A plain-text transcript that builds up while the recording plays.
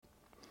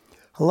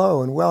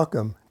Hello and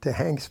welcome to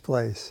Hank's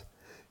Place.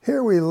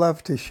 Here we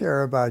love to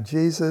share about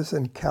Jesus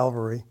and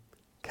Calvary.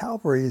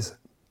 Calvary's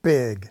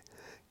big.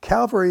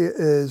 Calvary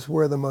is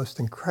where the most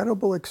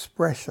incredible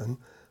expression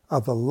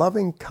of the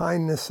loving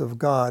kindness of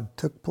God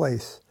took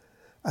place,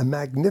 a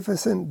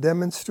magnificent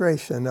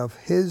demonstration of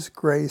His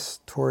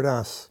grace toward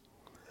us.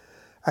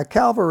 At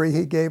Calvary,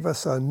 He gave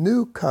us a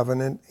new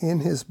covenant in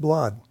His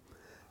blood.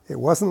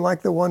 It wasn't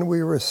like the one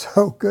we were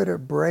so good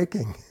at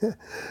breaking.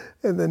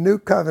 In the new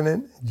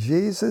covenant,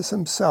 Jesus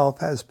Himself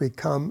has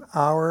become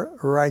our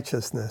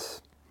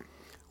righteousness.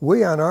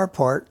 We, on our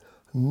part,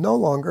 no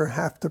longer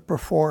have to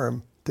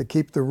perform to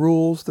keep the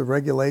rules, the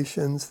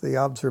regulations, the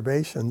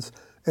observations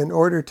in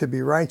order to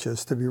be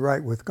righteous, to be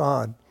right with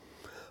God.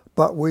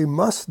 But we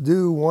must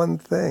do one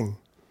thing,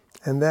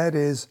 and that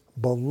is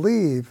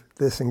believe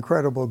this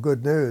incredible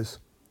good news.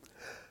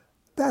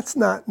 That's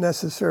not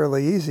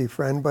necessarily easy,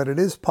 friend, but it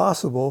is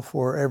possible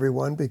for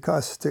everyone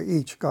because to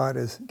each God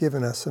has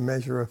given us a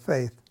measure of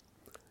faith.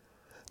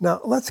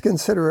 Now, let's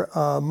consider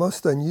a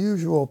most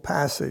unusual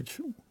passage.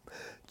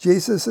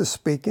 Jesus is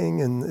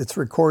speaking, and it's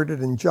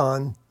recorded in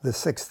John, the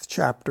 6th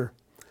chapter.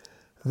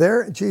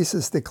 There,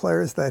 Jesus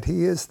declares that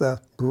He is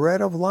the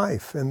bread of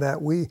life and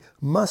that we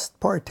must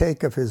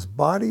partake of His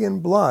body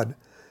and blood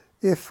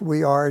if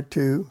we are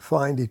to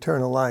find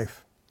eternal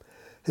life.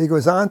 He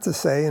goes on to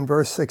say in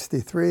verse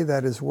 63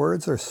 that His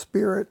words are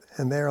spirit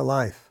and they are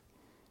life.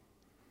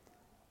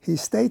 He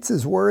states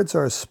His words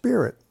are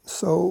spirit.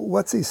 So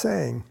what's He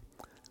saying?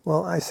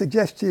 Well, I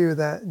suggest to you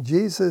that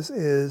Jesus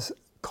is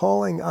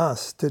calling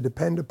us to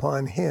depend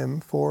upon Him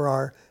for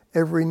our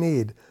every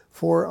need,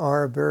 for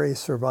our very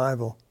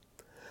survival.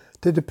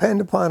 To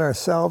depend upon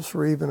ourselves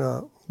for even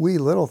a wee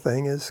little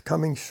thing is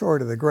coming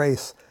short of the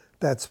grace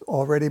that's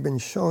already been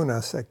shown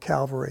us at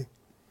Calvary.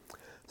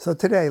 So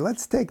today,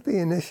 let's take the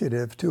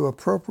initiative to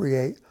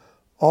appropriate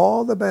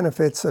all the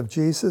benefits of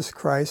Jesus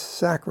Christ's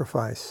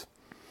sacrifice.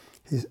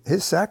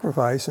 His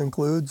sacrifice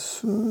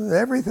includes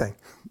everything.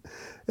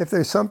 If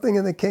there's something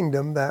in the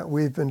kingdom that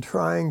we've been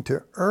trying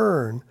to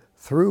earn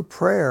through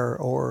prayer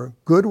or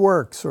good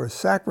works or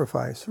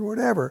sacrifice or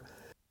whatever,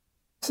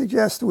 I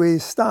suggest we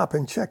stop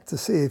and check to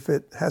see if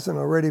it hasn't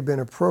already been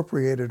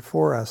appropriated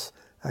for us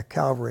at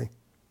Calvary.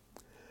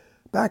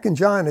 Back in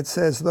John, it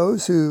says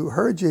those who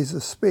heard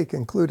Jesus speak,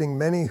 including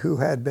many who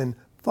had been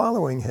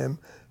following Him,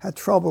 had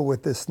trouble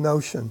with this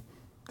notion.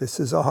 This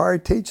is a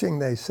hard teaching,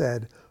 they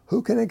said.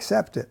 Who can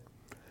accept it?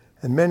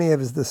 And many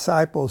of His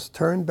disciples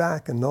turned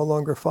back and no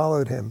longer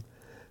followed Him.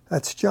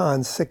 That's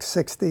John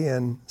 6:60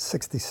 and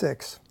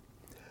 66.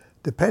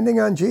 Depending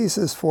on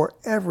Jesus for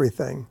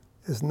everything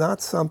is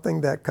not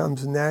something that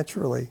comes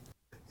naturally.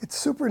 It's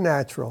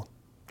supernatural.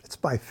 It's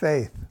by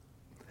faith.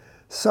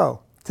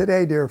 So,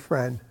 today, dear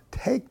friend,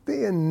 take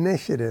the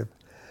initiative.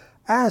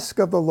 Ask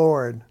of the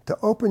Lord to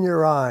open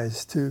your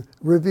eyes, to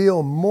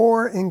reveal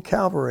more in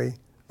Calvary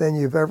than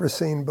you've ever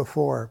seen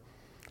before,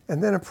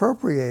 and then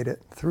appropriate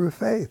it through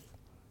faith.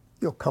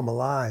 You'll come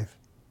alive.